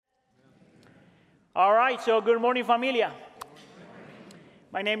All right, so good morning, familia.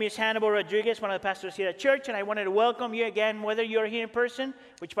 My name is Hannibal Rodriguez, one of the pastors here at church, and I wanted to welcome you again, whether you're here in person,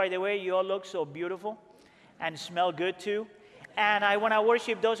 which, by the way, you all look so beautiful and smell good, too. And I want to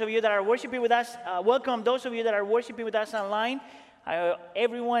worship those of you that are worshiping with us. Welcome those of you that are worshiping with us online.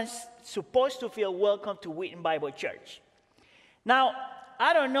 Everyone's supposed to feel welcome to Wheaton Bible Church. Now,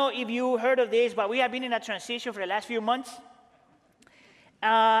 I don't know if you heard of this, but we have been in a transition for the last few months.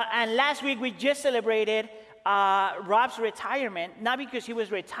 And last week, we just celebrated Rob's retirement, not because he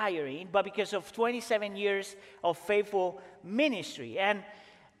was retiring, but because of 27 years of faithful ministry. And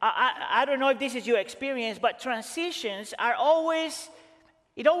I don't know if this is your experience, but transitions are always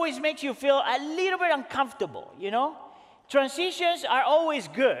makes you feel a little bit uncomfortable, you know? Transitions are always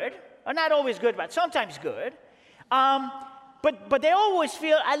good, or not always good, but sometimes good. But they always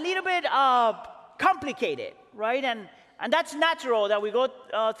feel a little bit complicated, right? And that's natural that we go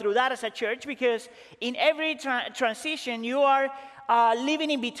through that as a church, because in every transition, you are living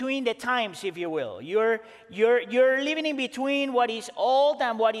in between the times, if you will. You're living in between what is old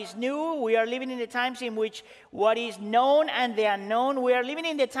and what is new. We are living in the times in which what is known and the unknown. We are living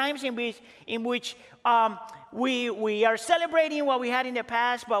in the times in which we are celebrating what we had in the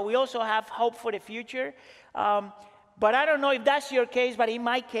past, but we also have hope for the future. But I don't know if that's your case, but in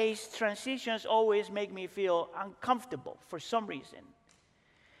my case, transitions always make me feel uncomfortable for some reason.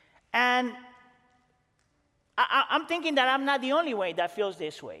 And I'm thinking that I'm not the only one that feels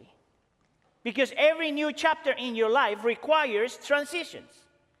this way, because every new chapter in your life requires transitions.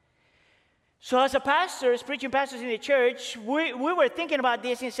 So as preaching pastors in the church, we were thinking about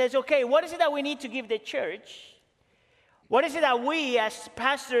this and says, okay, what is it that we need to give the church? What is it that we as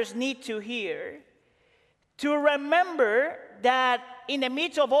pastors need to hear to remember that in the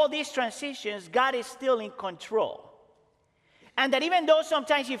midst of all these transitions, God is still in control? And that even though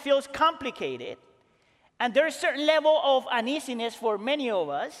sometimes it feels complicated, and there's a certain level of uneasiness for many of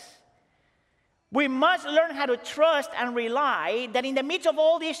us, we must learn how to trust and rely that in the midst of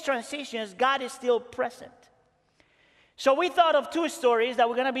all these transitions, God is still present. So we thought of two stories that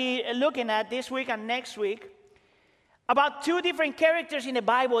we're going to be looking at this week and next week about two different characters in the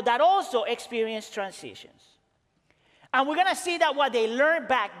Bible that also experienced transitions. And we're going to see that what they learned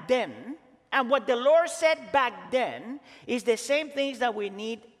back then and what the Lord said back then is the same things that we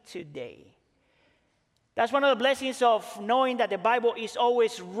need today. That's one of the blessings of knowing that the Bible is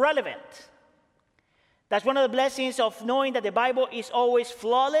always relevant. That's one of the blessings of knowing that the Bible is always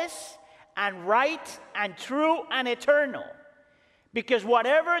flawless and right and true and eternal. Because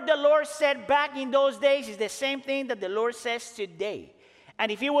whatever the Lord said back in those days is the same thing that the Lord says today. And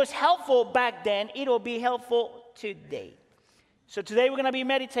if it was helpful back then, it will be helpful today. So today we're going to be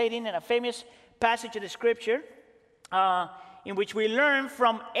meditating in a famous passage of the Scripture in which we learn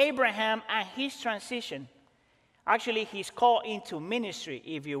from Abraham and his transition. Actually, his call into ministry,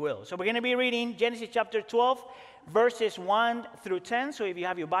 if you will. So we're going to be reading Genesis chapter 12, verses 1 through 10. So if you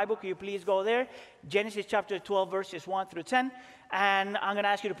have your Bible, could you please go there? Genesis chapter 12, verses 1 through 10. And I'm going to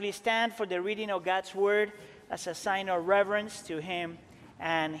ask you to please stand for the reading of God's word as a sign of reverence to him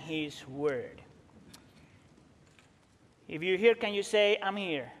and his word. If you're here, can you say, I'm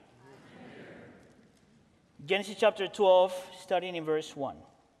here? I'm here. Genesis chapter 12, starting in verse 1.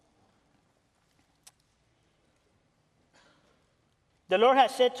 The Lord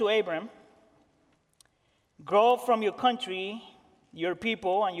has said to Abram, go from your country, your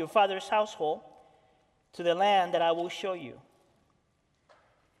people, and your father's household to the land that I will show you.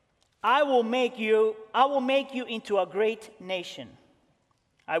 I will make you into a great nation.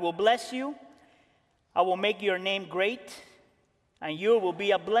 I will bless you. I will make your name great, and you will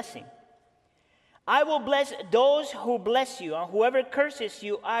be a blessing. I will bless those who bless you, and whoever curses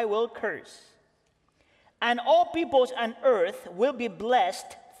you, I will curse. And all peoples on earth will be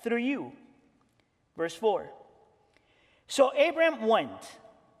blessed through you. Verse 4. So Abram went,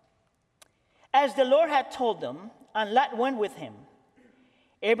 as the Lord had told him, and Lot went with him.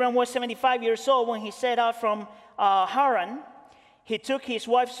 Abram was 75 years old when he set out from Haran. He took his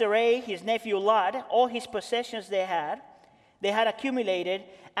wife Sarai, his nephew Lot, all his possessions they had accumulated,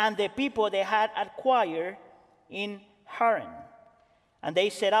 and the people they had acquired in Haran. And they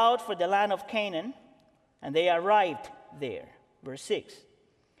set out for the land of Canaan, and they arrived there. Verse 6.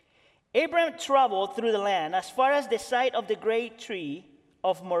 Abram traveled through the land as far as the site of the great tree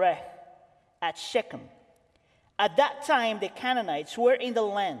of Moreh at Shechem. At that time, the Canaanites were in the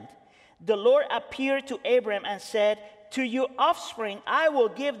land. The Lord appeared to Abram and said, to your offspring I will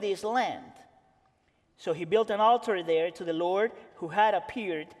give this land. So he built an altar there to the Lord who had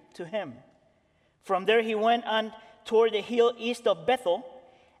appeared to him. From there he went on toward the hill east of Bethel,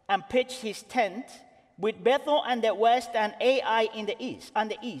 and pitched his tent, with Bethel on the west and Ai in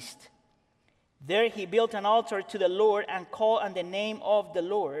the east. There he built an altar to the Lord and called on the name of the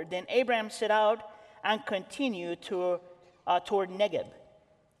Lord. Then Abraham set out and continued toward Negeb.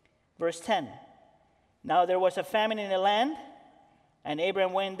 Verse 10. Now there was a famine in the land, and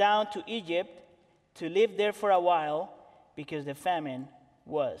Abraham went down to Egypt to live there for a while, because the famine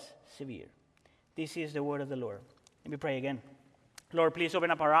was severe. This is the word of the Lord. Let me pray again. Lord, please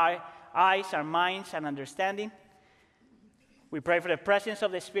open up our eyes, our minds, and understanding. We pray for the presence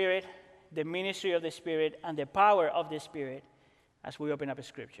of the Spirit, the ministry of the Spirit, and the power of the Spirit as we open up a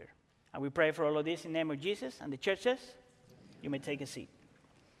scripture. And we pray for all of this in the name of Jesus. And the church says, you may take a seat.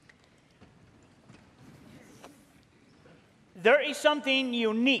 There is something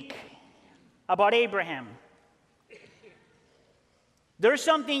unique about Abraham. There's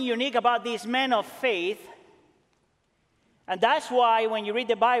something unique about this man of faith. And that's why when you read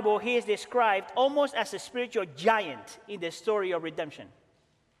the Bible, he is described almost as a spiritual giant in the story of redemption.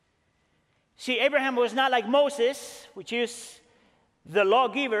 See, Abraham was not like Moses, which is the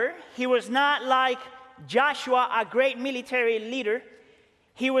lawgiver. He was not like Joshua, a great military leader.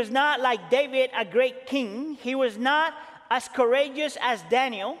 He was not like David, a great king. He was not as courageous as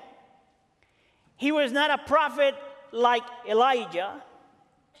Daniel. He was not a prophet like Elijah.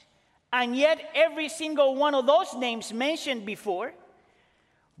 And yet, every single one of those names mentioned before,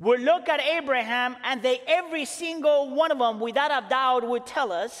 we look at Abraham, and every single one of them, without a doubt, would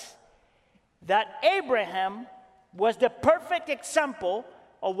tell us that Abraham was the perfect example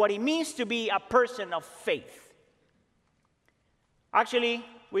of what it means to be a person of faith. Actually,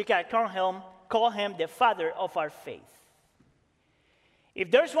 we can call him the father of our faith. If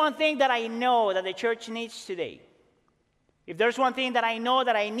there's one thing that I know that the church needs today, if there's one thing that I know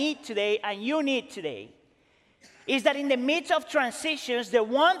that I need today and you need today, is that in the midst of transitions, the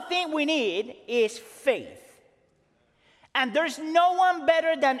one thing we need is faith. And there's no one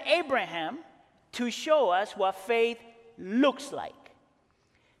better than Abraham to show us what faith looks like.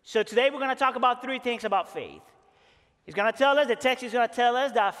 So today we're going to talk about three things about faith. He's going to tell us, the text is going to tell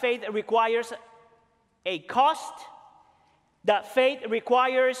us that faith requires a cost, that faith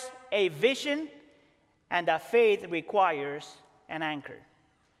requires a vision, and that faith requires an anchor.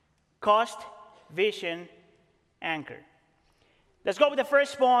 Cost, vision, anchor. Let's go with the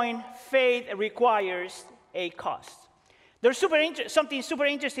first point. Faith requires a cost. There's something super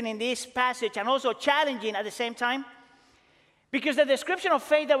interesting in this passage, and also challenging at the same time, because the description of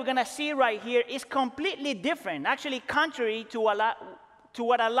faith that we're going to see right here is completely different, actually contrary to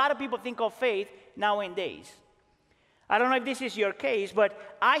what a lot of people think of faith nowadays. I don't know if this is your case, but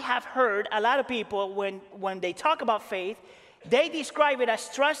I have heard a lot of people, when they talk about faith, they describe it as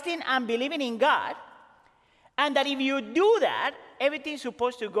trusting and believing in God, and that if you do that, everything's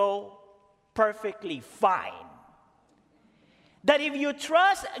supposed to go perfectly fine. That if you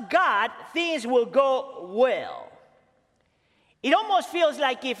trust God, things will go well. It almost feels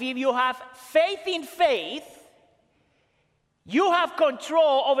like if you have faith in faith, you have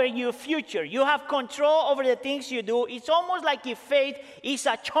control over your future. You have control over the things you do. It's almost like if faith is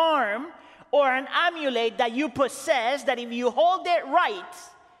a charm or an amulet that you possess, that if you hold it right,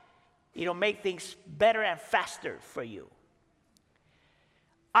 it'll make things better and faster for you.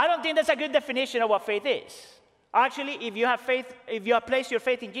 I don't think that's a good definition of what faith is. Actually, if you have placed your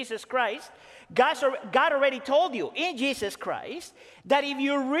faith in Jesus Christ, God already told you in Jesus Christ that if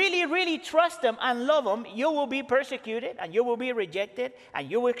you really, really trust Him and love Him, you will be persecuted and you will be rejected and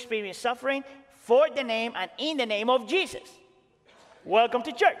you will experience suffering for the name and in the name of Jesus. Welcome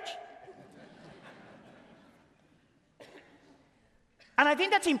to church. And I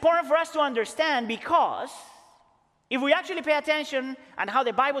think that's important for us to understand, because if we actually pay attention on how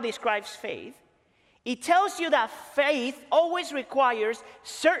the Bible describes faith, it tells you that faith always requires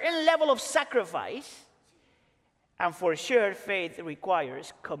certain level of sacrifice, and for sure faith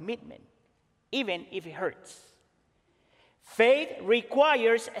requires commitment, even if it hurts. Faith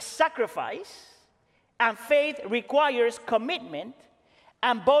requires a sacrifice, and faith requires commitment,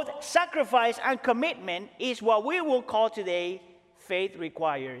 and both sacrifice and commitment is what we will call today faith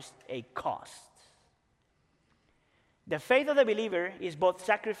requires a cost. The faith of the believer is both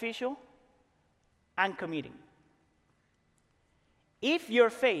sacrificial and committing. If your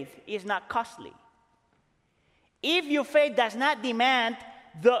faith is not costly, if your faith does not demand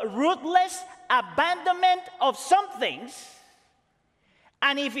the ruthless abandonment of some things,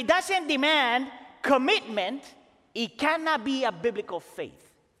 and if it doesn't demand commitment, it cannot be a biblical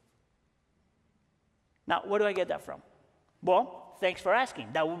faith. Now, where do I get that from? Well, thanks for asking.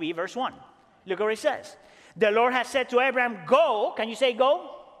 That will be verse 1. Look what it says. The Lord has said to Abraham, go. Can you say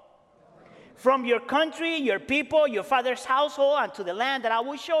go? from your country, your people, your father's household, and to the land that I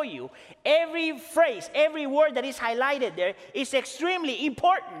will show you. Every phrase, every word that is highlighted there is extremely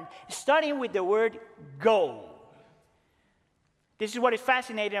important, starting with the word go. This is what is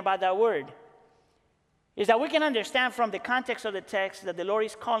fascinating about that word, is that we can understand from the context of the text that the Lord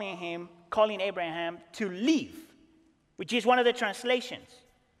is calling Abraham to leave, which is one of the translations.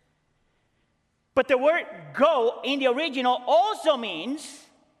 But the word go in the original also means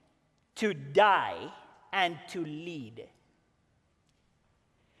to die and to lead.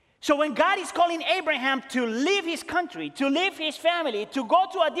 So when God is calling Abraham to leave his country, to leave his family, to go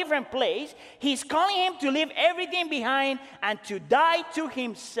to a different place, he's calling him to leave everything behind and to die to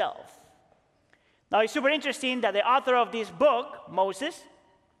himself. Now, it's super interesting that the author of this book, Moses,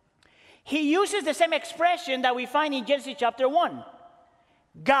 he uses the same expression that we find in Genesis chapter 1.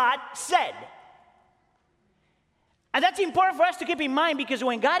 God said. And that's important for us to keep in mind, because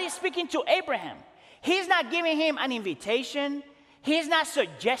when God is speaking to Abraham, he's not giving him an invitation. He's not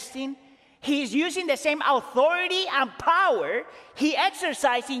suggesting. He's using the same authority and power he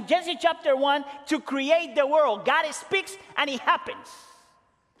exercised in Genesis chapter 1 to create the world. God speaks and it happens.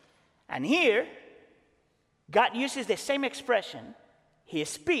 And here, God uses the same expression. He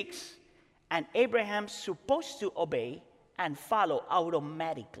speaks, and Abraham's supposed to obey and follow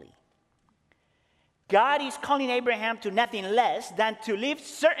automatically. God is calling Abraham to nothing less than to leave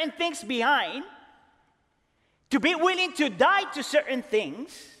certain things behind, to be willing to die to certain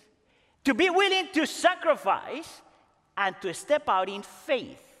things, to be willing to sacrifice, and to step out in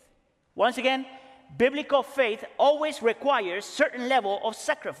faith. Once again, biblical faith always requires certain level of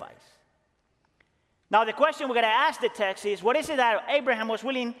sacrifice. Now, the question we're going to ask the text is, what is it that Abraham was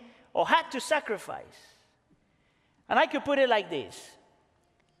willing or had to sacrifice? And I could put it like this.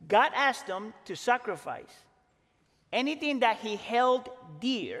 God asked him to sacrifice anything that he held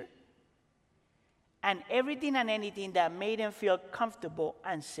dear and everything and anything that made him feel comfortable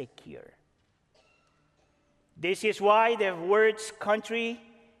and secure. This is why the words country,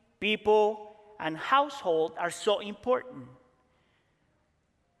 people, and household are so important.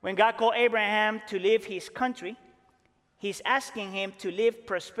 When God called Abraham to leave his country, he's asking him to leave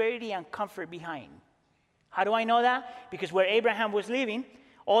prosperity and comfort behind. How do I know that? Because where Abraham was living,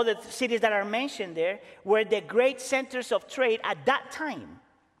 all the cities that are mentioned there were the great centers of trade at that time.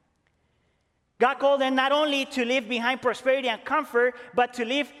 God called them not only to leave behind prosperity and comfort, but to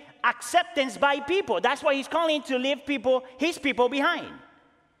leave acceptance by people. That's why he's calling to leave his people behind.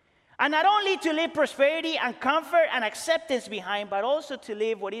 And not only to leave prosperity and comfort and acceptance behind, but also to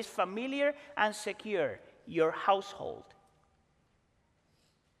leave what is familiar and secure, your household.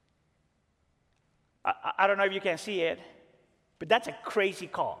 I don't know if you can see it, but that's a crazy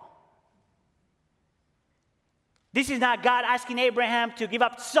call. This is not God asking Abraham to give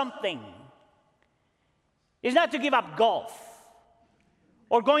up something. It's not to give up golf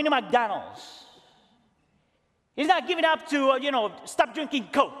or going to McDonald's. He's not giving up to, stop drinking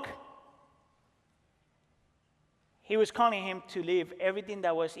Coke. He was calling him to leave everything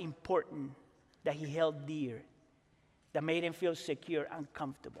that was important, that he held dear, that made him feel secure and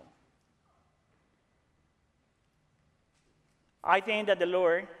comfortable. I think that the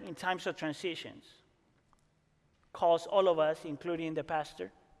Lord, in times of transitions, calls all of us, including the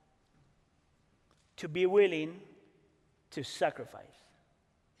pastor, to be willing to sacrifice.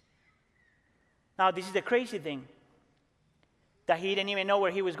 Now, this is the crazy thing, that he didn't even know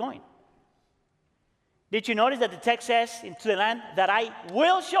where he was going. Did you notice that the text says, into the land that I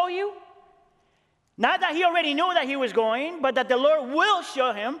will show you? Not that he already knew that he was going, but that the Lord will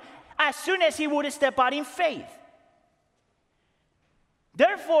show him as soon as he would step out in faith.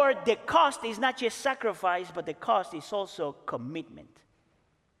 Therefore, the cost is not just sacrifice, but the cost is also commitment.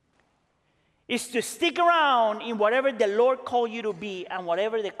 It's to stick around in whatever the Lord called you to be and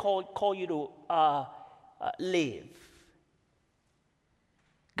whatever they call you to live.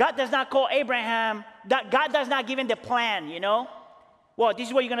 God does not call Abraham, God does not give him the plan, Well, this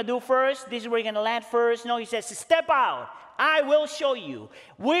is what you're going to do first. This is where you're going to land first. No, he says, step out. I will show you.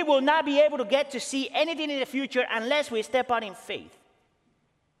 We will not be able to get to see anything in the future unless we step out in faith.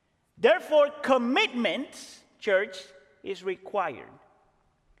 Therefore, commitment, church, is required.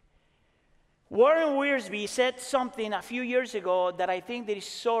 Warren Wiersbe said something a few years ago that I think that is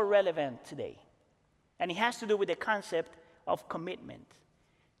so relevant today. And it has to do with the concept of commitment.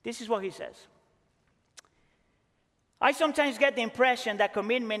 This is what he says. I sometimes get the impression that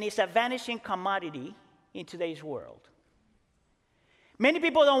commitment is a vanishing commodity in today's world. Many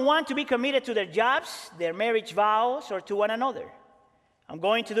people don't want to be committed to their jobs, their marriage vows, or to one another. I'm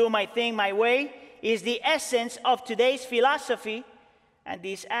going to do my thing my way is the essence of today's philosophy and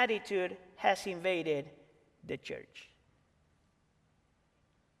this attitude has invaded the church.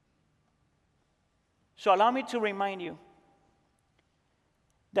 So allow me to remind you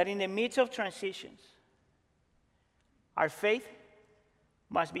that in the midst of transitions, our faith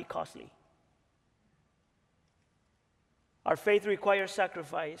must be costly. Our faith requires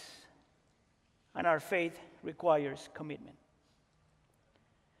sacrifice, and our faith requires commitment.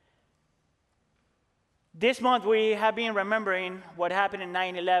 This month, we have been remembering what happened in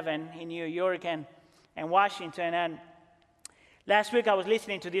 9/11 in New York and Washington. And last week, I was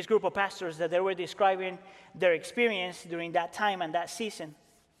listening to this group of pastors that they were describing their experience during that time and that season.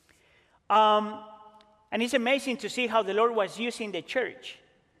 And it's amazing to see how the Lord was using the church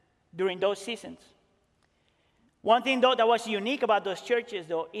during those seasons. One thing, though, that was unique about those churches,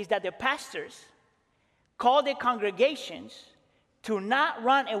 though, is that the pastors called the congregations to not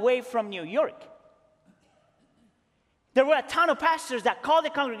run away from New York. There were a ton of pastors that called the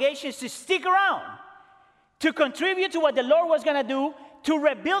congregations to stick around, to contribute to what the Lord was going to do to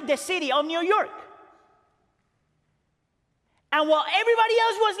rebuild the city of New York. And while everybody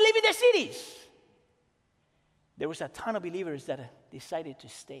else was leaving the cities, there was a ton of believers that decided to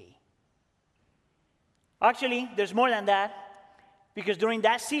stay. Actually, there's more than that, because during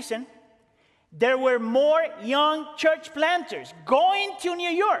that season, there were more young church planters going to New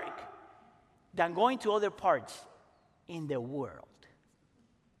York than going to other parts in the world.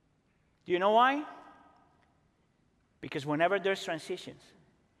 Do you know why? Because whenever there's transitions,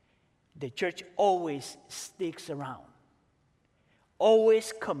 the church always sticks around,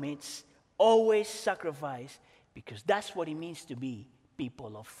 always commits, always sacrifices, because that's what it means to be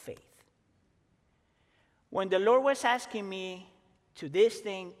people of faith. When the Lord was asking me to this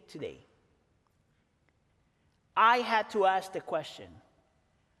thing today, I had to ask the question,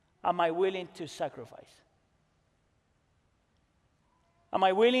 am I willing to sacrifice? Am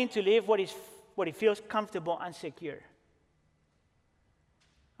I willing to live what it feels comfortable and secure?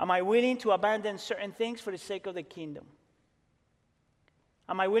 Am I willing to abandon certain things for the sake of the kingdom?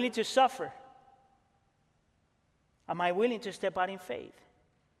 Am I willing to suffer? Am I willing to step out in faith?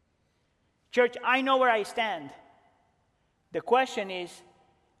 Church, I know where I stand. The question is,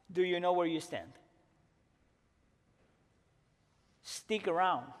 do you know where you stand? Stick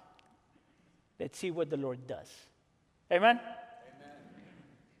around. Let's see what the Lord does. Amen? Amen.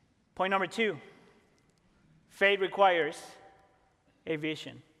 Point number 2. Faith requires a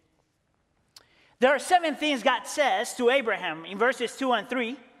vision. There are 7 things God says to Abraham in verses 2 and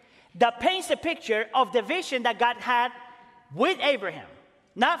 3 that paints a picture of the vision that God had with Abraham.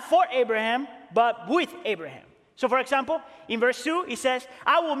 Not for Abraham, but with Abraham. So, for example, in verse 2, he says,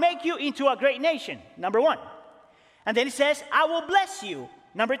 I will make you into a great nation, number 1. And then he says, I will bless you,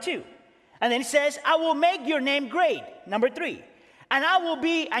 number 2. And then he says, I will make your name great, number 3.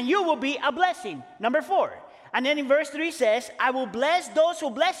 And you will be a blessing, number 4. And then in verse 3 says, I will bless those who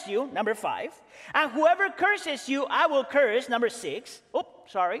bless you, number 5. And whoever curses you, I will curse, number 6.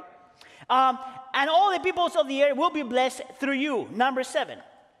 And all the peoples of the earth will be blessed through you, number 7.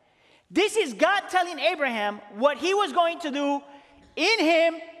 This is God telling Abraham what he was going to do in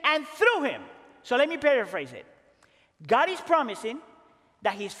him and through him. So let me paraphrase it. God is promising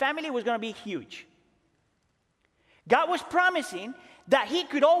that his family was going to be huge. God was promising that he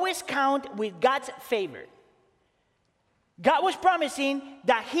could always count with God's favor. God was promising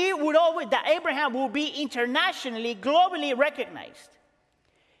that that Abraham will be internationally, globally recognized.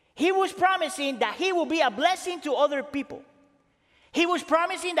 He was promising that he will be a blessing to other people. He was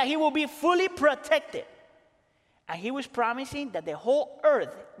promising that he will be fully protected. And he was promising that the whole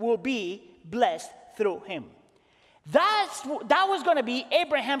earth will be blessed through him. That was going to be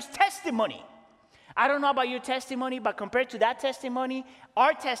Abraham's testimony. I don't know about your testimony, but compared to that testimony,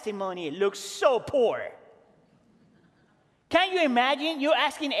 our testimony looks so poor. Can you imagine you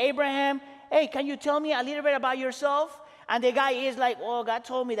asking Abraham, hey, can you tell me a little bit about yourself? And the guy is like, oh, God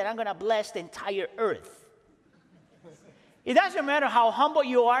told me that I'm going to bless the entire earth. It doesn't matter how humble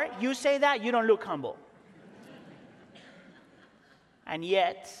you are. You say that, you don't look humble. And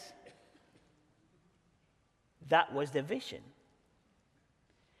yet, that was the vision.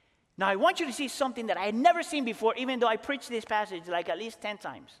 Now, I want you to see something that I had never seen before, even though I preached this passage like at least 10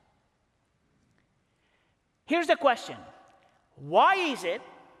 times. Here's the question. Why is it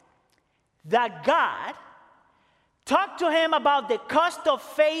that God talked to him about the cost of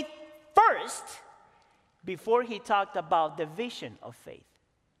faith first before he talked about the vision of faith?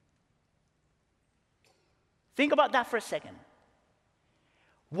 Think about that for a second.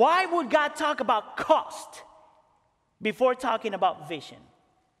 Why would God talk about cost before talking about vision?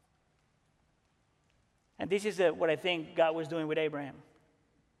 And this is what I think God was doing with Abraham.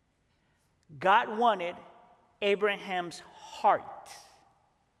 God wanted Abraham's heart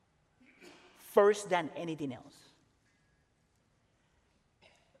first than anything else.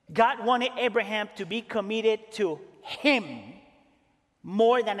 God wanted Abraham to be committed to him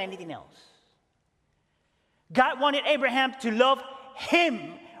more than anything else. God wanted Abraham to love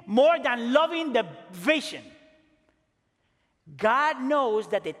him more than loving the vision. God knows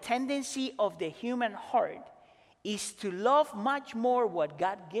that the tendency of the human heart is to love much more what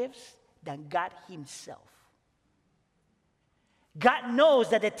God gives than God himself. God knows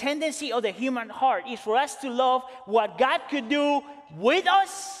that the tendency of the human heart is for us to love what God could do with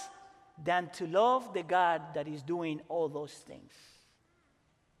us than to love the God that is doing all those things.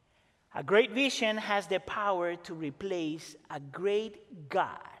 A great vision has the power to replace a great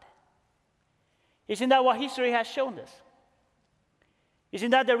God. Isn't that what history has shown us?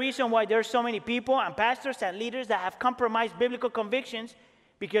 Isn't that the reason why there are so many people and pastors and leaders that have compromised biblical convictions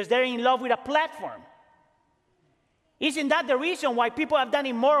because they're in love with a platform? Isn't that the reason why people have done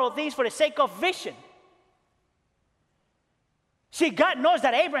immoral things for the sake of vision? See, God knows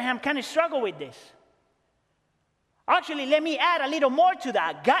that Abraham kind of struggled with this. Actually, let me add a little more to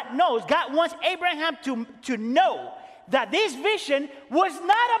that. God knows, God wants Abraham to know that this vision was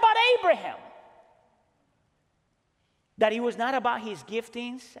not about Abraham. That it was not about his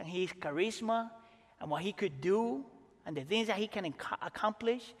giftings and his charisma and what he could do and the things that he can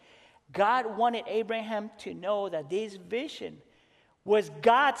accomplish. God wanted Abraham to know that this vision was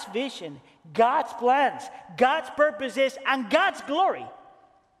God's vision, God's plans, God's purposes, and God's glory.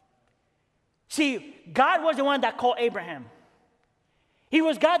 See, God was the one that called Abraham. He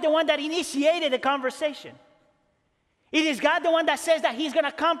was God the one that initiated the conversation. It is God the one that says that he's going to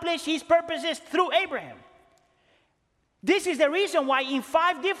accomplish his purposes through Abraham. This is the reason why in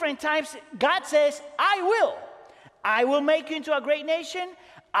 5 different times God says, I will. I will make you into a great nation.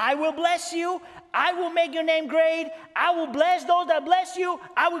 I will bless you. I will make your name great. I will bless those that bless you.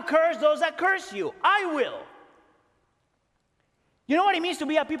 I will curse those that curse you. I will. You know what it means to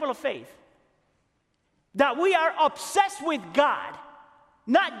be a people of faith? That we are obsessed with God,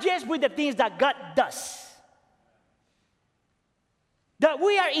 not just with the things that God does. That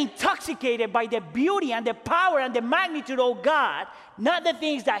we are intoxicated by the beauty and the power and the magnitude of God, not the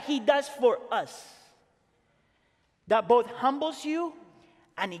things that he does for us. That both humbles you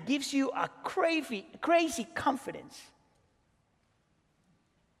and it gives you a crazy confidence.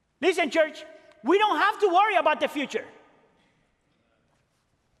 Listen, church, we don't have to worry about the future.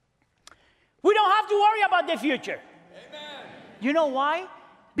 We don't have to worry about the future. Amen. You know why?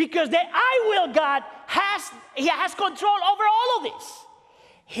 Because the I will God has control over all of this.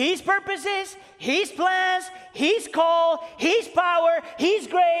 His purposes, his plans, his call, his power, his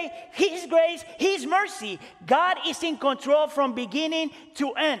grace, his mercy. God is in control from beginning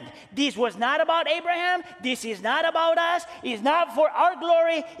to end. This was not about Abraham. This is not about us. It's not for our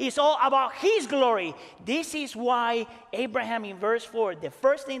glory. It's all about his glory. This is why Abraham in verse 4, the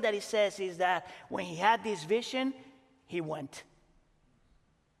first thing that he says is that when he had this vision, he went.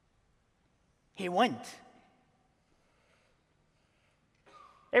 He went.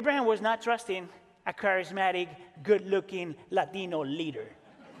 Abraham was not trusting a charismatic, good-looking Latino leader.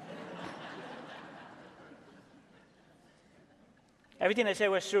 Everything I said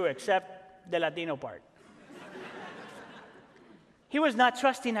was true except the Latino part. He was not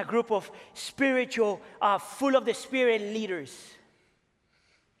trusting a group of spiritual, full of the Spirit leaders.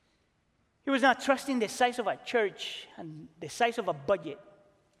 He was not trusting the size of a church and the size of a budget.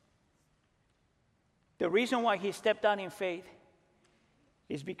 The reason why he stepped out in faith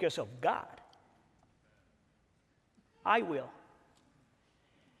is because of God. I will.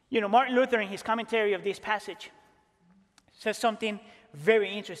 You know, Martin Luther, in his commentary of this passage, says something very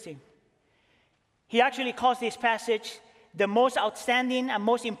interesting. He actually calls this passage the most outstanding and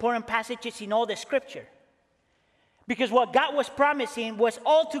most important passages in all the Scripture. Because what God was promising was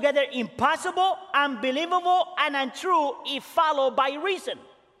altogether impossible, unbelievable, and untrue if followed by reason.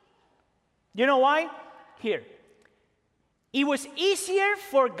 You know why? Here. It was easier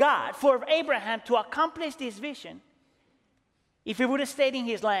for God, for Abraham, to accomplish this vision if he would have stayed in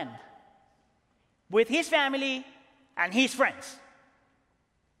his land with his family and his friends.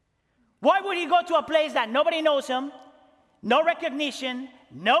 Why would he go to a place that nobody knows him, no recognition,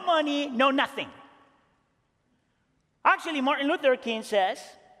 no money, no nothing? Actually, Martin Luther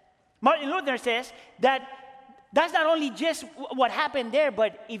says that that's not only just what happened there,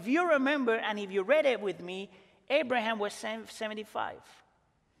 but if you remember and if you read it with me, Abraham was 75,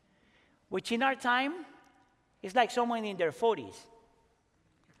 which in our time is like someone in their 40s.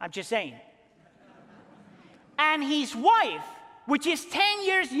 I'm just saying. And his wife which is 10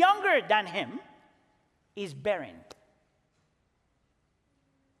 years younger than him, is barren.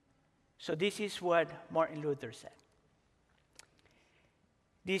 So this is what Martin Luther said.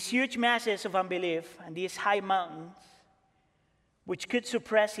 These huge masses of unbelief and these high mountains, which could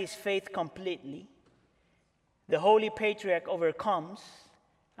suppress his faith completely, the holy patriarch overcomes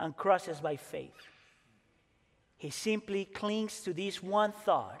and crosses by faith. He simply clings to this one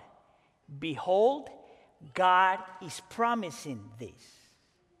thought: behold, God is promising this.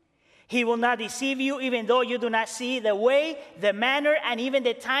 He will not deceive you, even though you do not see the way, the manner, and even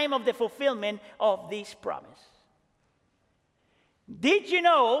the time of the fulfillment of this promise. Did you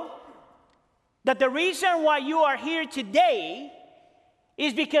know that the reason why you are here today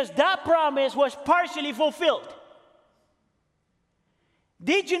is because that promise was partially fulfilled?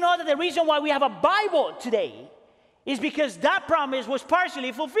 Did you know that the reason why we have a Bible today is because that promise was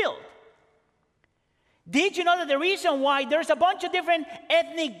partially fulfilled? Did you know that the reason why there's a bunch of different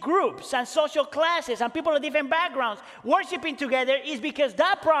ethnic groups and social classes and people of different backgrounds worshiping together is because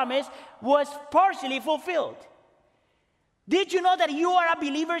that promise was partially fulfilled? Did you know that you are a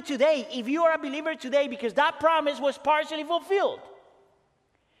believer today? If you are a believer today, because that promise was partially fulfilled.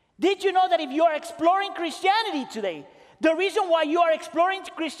 Did you know that if you are exploring Christianity today, the reason why you are exploring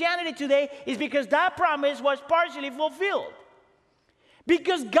Christianity today is because that promise was partially fulfilled?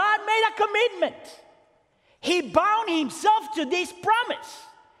 Because God made a commitment. He bound himself to this promise.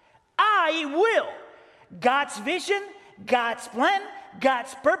 I will. God's vision, God's plan,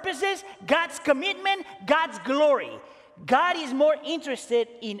 God's purposes, God's commitment, God's glory. God is more interested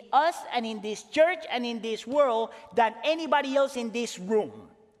in us and in this church and in this world than anybody else in this room.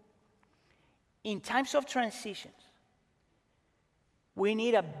 In times of transitions, we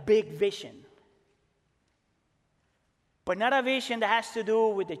need a big vision. But not a vision that has to do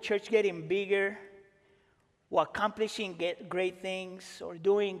with the church getting bigger, or accomplishing great things, or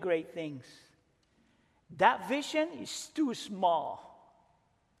doing great things. That vision is too small.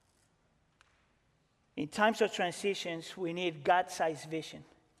 In times of transitions, we need God-sized vision,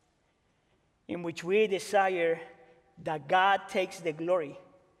 in which we desire that God takes the glory,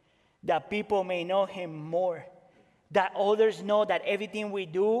 that people may know him more, that others know that everything we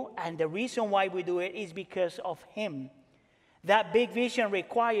do and the reason why we do it is because of him. That big vision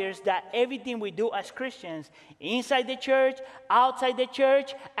requires that everything we do as Christians, inside the church, outside the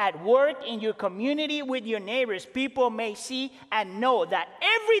church, at work, in your community, with your neighbors, people may see and know that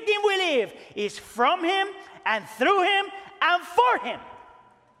everything we live is from him and through him and for him.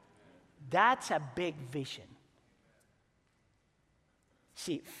 That's a big vision.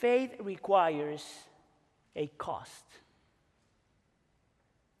 See, faith requires a cost.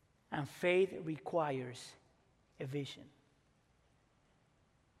 And faith requires a vision.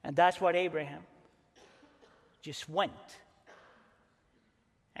 And that's what Abraham just went.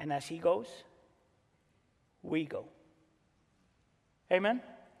 And as he goes, we go. Amen?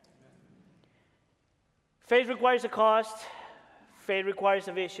 Faith requires a cost. Faith requires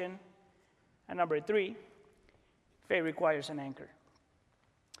a vision. And number 3, faith requires an anchor.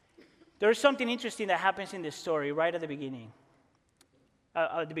 There's something interesting that happens in this story right at the beginning.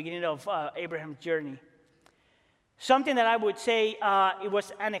 At the beginning of Abraham's journey. Something that I would say it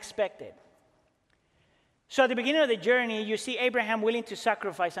was unexpected. So at the beginning of the journey, you see Abraham willing to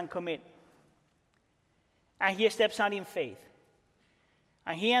sacrifice and commit. And he steps out in faith.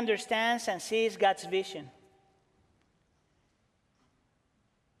 And he understands and sees God's vision.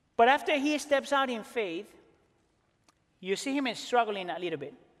 But after he steps out in faith, you see him struggling a little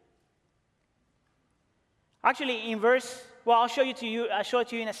bit. Actually, in verse, I'll show it to you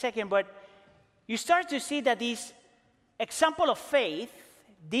in a second, but you start to see that this example of faith,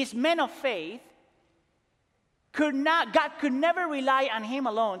 these men of faith, God could never rely on him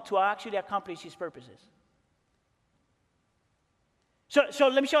alone to actually accomplish his purposes. So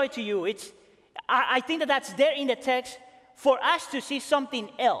let me show it to you. I think that's there in the text for us to see something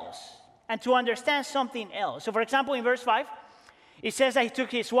else and to understand something else. So for example, in verse 5, it says that he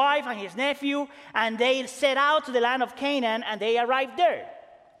took his wife and his nephew, and they set out to the land of Canaan, and they arrived there.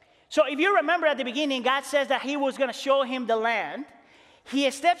 So if you remember at the beginning, God says that he was going to show him the land.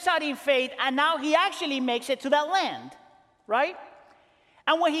 He steps out in faith, and now he actually makes it to that land, right?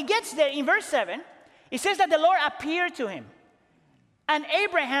 And when he gets there, in verse 7, it says that the Lord appeared to him. And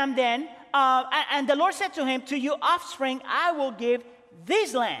Abraham then, and the Lord said to him, to your offspring I will give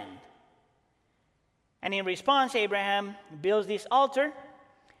this land. And in response, Abraham builds this altar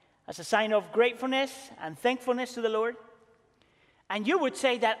as a sign of gratefulness and thankfulness to the Lord. And you would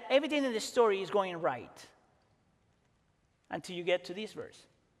say that everything in the story is going right until you get to this verse.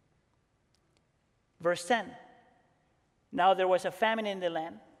 Verse 10. Now there was a famine in the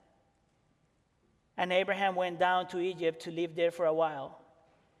land, and Abraham went down to Egypt to live there for a while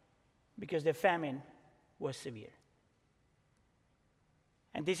because the famine was severe.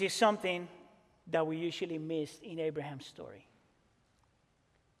 And this is something that we usually miss in Abraham's story.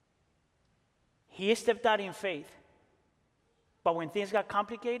 He stepped out in faith, but when things got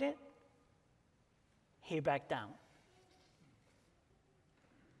complicated, he backed down.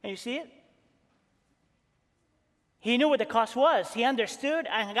 And you see it? He knew what the cost was. He understood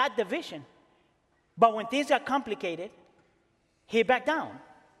and got the vision. But when things got complicated, he backed down.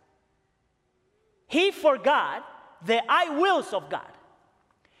 He forgot the I wills of God.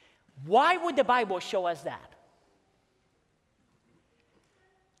 Why would the Bible show us that?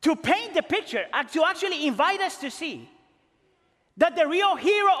 To paint the picture, to actually invite us to see that the real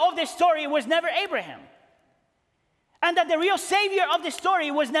hero of the story was never Abraham. And that the real savior of the story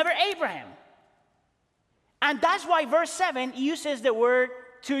was never Abraham. And that's why verse 7 uses the word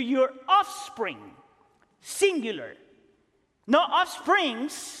to your offspring, singular. Not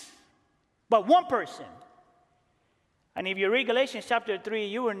offsprings, but one person. And if you read Galatians chapter 3,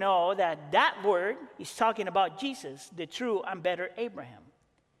 you will know that that word is talking about Jesus, the true and better Abraham.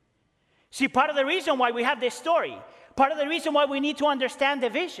 See, part of the reason why we have this story, part of the reason why we need to understand the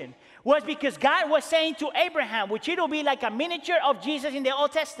vision, was because God was saying to Abraham, which it will be like a miniature of Jesus in the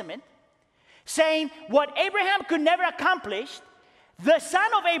Old Testament, saying what Abraham could never accomplish, the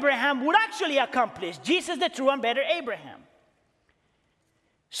son of Abraham would actually accomplish. Jesus, the true and better Abraham.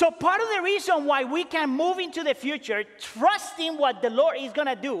 So part of the reason why we can move into the future trusting what the Lord is going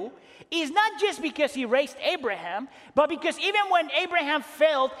to do is not just because he raised Abraham, but because even when Abraham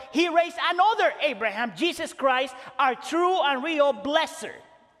failed, he raised another Abraham, Jesus Christ, our true and real blesser.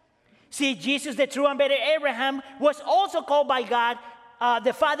 See, Jesus, the true and better Abraham, was also called by God,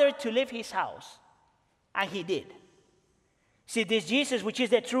 the Father, to leave his house. And he did. See, this Jesus, which is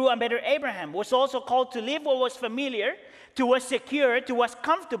the true and better Abraham, was also called to live what was familiar, to what was secure, to what was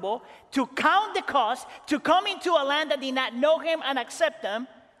comfortable, to count the cost, to come into a land that did not know him and accept him,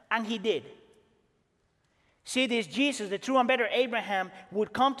 and he did. See, this Jesus, the true and better Abraham,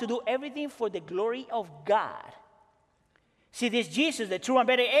 would come to do everything for the glory of God. See, this Jesus, the true and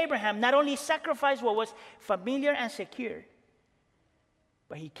better Abraham, not only sacrificed what was familiar and secure,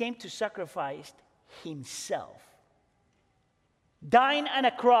 but he came to sacrifice himself. Dying on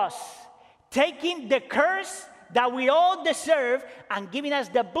a cross, taking the curse that we all deserve and giving us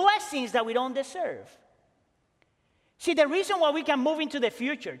the blessings that we don't deserve. See, the reason why we can move into the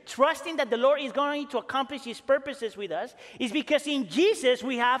future, trusting that the Lord is going to accomplish his purposes with us, is because in Jesus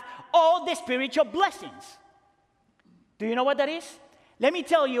we have all the spiritual blessings. Do you know what that is? Let me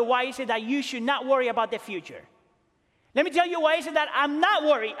tell you why is it that you should not worry about the future. Let me tell you why is it that I'm not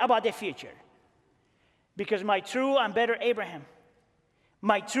worried about the future. Because my true and better Abraham,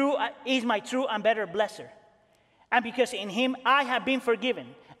 is my true and better blesser. And because in him I have been forgiven,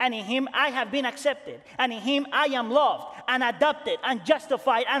 and in him I have been accepted, and in him I am loved, and adopted, and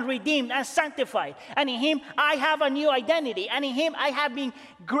justified, and redeemed, and sanctified. And in him I have a new identity, and in him I have been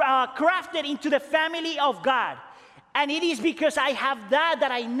crafted into the family of God. And it is because I have that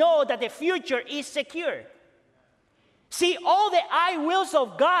I know that the future is secure. See, all the I wills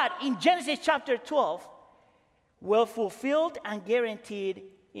of God in Genesis chapter 12 were fulfilled and guaranteed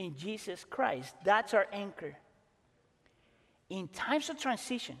in Jesus Christ. That's our anchor. In times of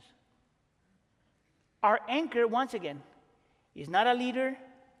transitions, our anchor, once again, is not a leader,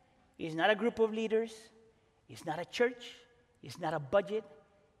 is not a group of leaders, is not a church, is not a budget,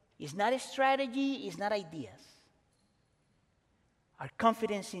 is not a strategy, is not ideas. Our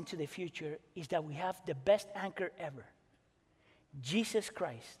confidence into the future is that we have the best anchor ever. Jesus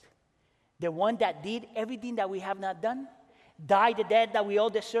Christ, the one that did everything that we have not done, died the death that we all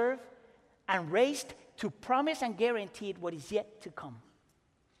deserve, and raised to promise and guarantee what is yet to come.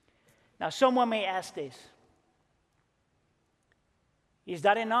 Now, someone may ask this: is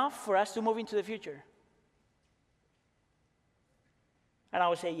that enough for us to move into the future? And I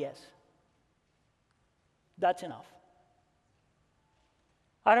would say yes. That's enough.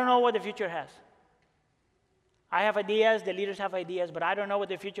 I don't know what the future has. I have ideas, the leaders have ideas, but I don't know what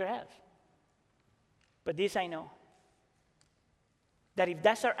the future has. But this I know, that if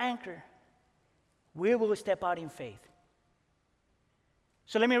that's our anchor, we will step out in faith.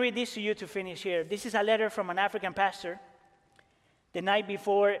 So let me read this to you to finish here. This is a letter from an African pastor the night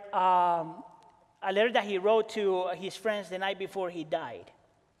before, a letter that he wrote to his friends the night before he died.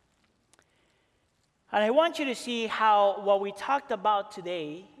 And I want you to see how what we talked about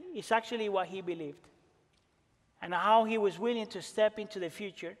today is actually what he believed, and how he was willing to step into the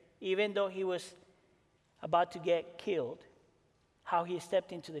future, even though he was about to get killed, how he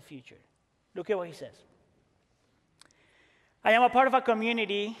stepped into the future. Look at what he says. I am a part of a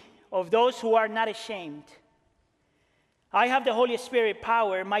community of those who are not ashamed. I have the Holy Spirit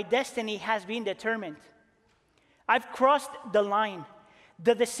power. My destiny has been determined. I've crossed the line.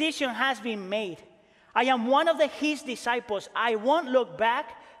 The decision has been made. I am one of his disciples. I won't look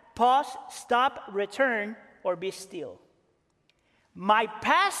back, pause, stop, return, or be still. My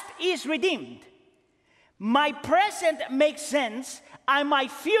past is redeemed. My present makes sense, and my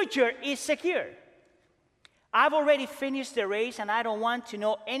future is secure. I've already finished the race, and I don't want to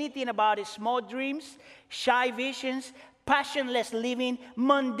know anything about his small dreams, shy visions, passionless living,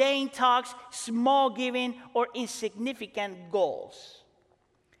 mundane talks, small giving, or insignificant goals.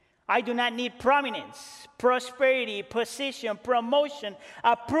 I do not need prominence, prosperity, position, promotion,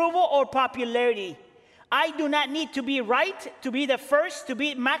 approval, or popularity. I do not need to be right, to be the first, to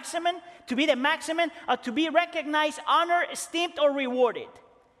be the maximum, or to be recognized, honored, esteemed, or rewarded.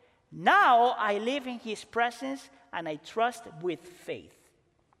 Now I live in his presence, and I trust with faith.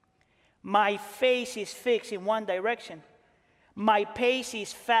 My face is fixed in one direction. My pace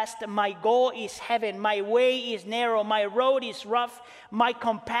is fast. My goal is heaven. My way is narrow. My road is rough. My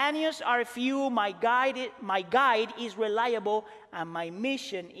companions are few. My guide is reliable, and my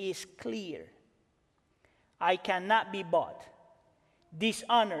mission is clear. I cannot be bought,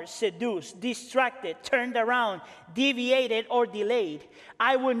 dishonored, seduced, distracted, turned around, deviated, or delayed.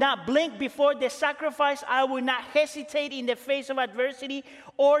 I will not blink before the sacrifice. I will not hesitate in the face of adversity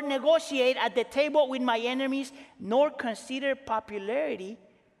or negotiate at the table with my enemies, nor consider popularity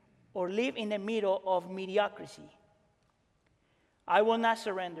or live in the middle of mediocrity. I will not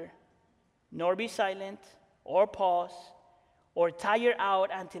surrender, nor be silent, or pause, or tire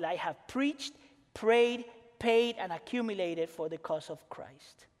out until I have preached, prayed, paid, and accumulated for the cause of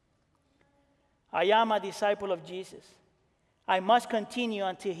Christ. I am a disciple of Jesus. I must continue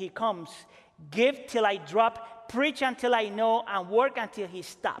until he comes, give till I drop, preach until I know, and work until he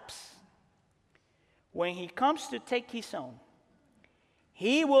stops. When he comes to take his own,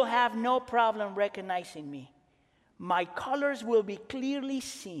 he will have no problem recognizing me. My colors will be clearly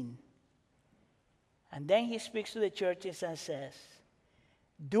seen. And then he speaks to the churches and says,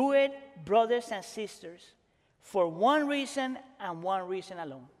 do it, brothers and sisters, for one reason and one reason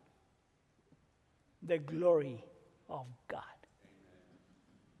alone: the glory of God.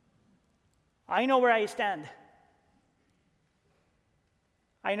 I know where I stand.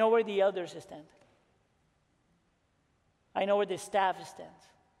 I know where the elders stand. I know where the staff stands.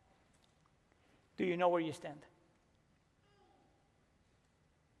 Do you know where you stand?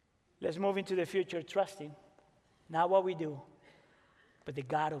 Let's move into the future trusting not what we do, but the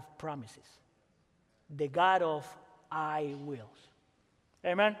God of promises. The God of I wills.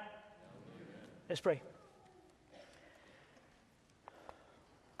 Amen? Amen. Let's pray.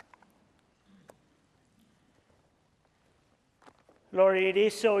 Lord, it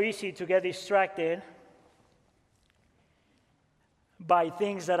is so easy to get distracted by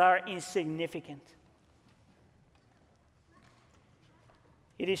things that are insignificant.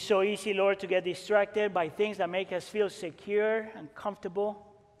 It is so easy, Lord, to get distracted by things that make us feel secure and comfortable.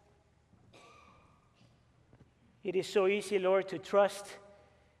 It is so easy, Lord, to trust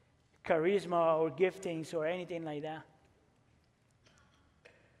charisma or giftings or anything like that.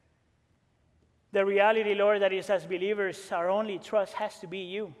 The reality, Lord, that is as believers, our only trust has to be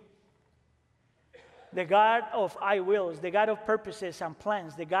you. The God of I wills, the God of purposes and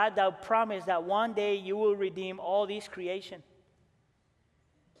plans, the God that promised that one day you will redeem all this creation.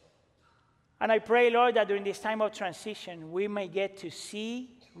 And I pray, Lord, that during this time of transition, we may get to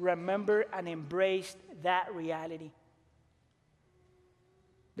see, remember, and embrace that reality.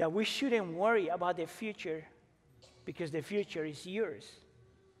 That we shouldn't worry about the future because the future is yours.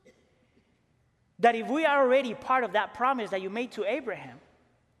 That if we are already part of that promise that you made to Abraham,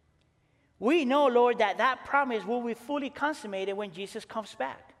 we know, Lord, that that promise will be fully consummated when Jesus comes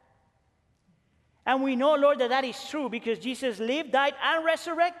back. And we know, Lord, that that is true because Jesus lived, died, and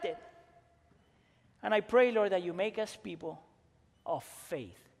resurrected. And I pray, Lord, that you make us people of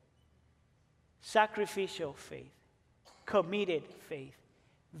faith. Sacrificial faith, committed faith,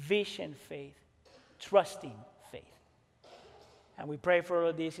 vision faith, trusting faith. And we pray for all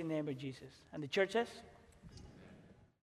of this in the name of Jesus. And the church says?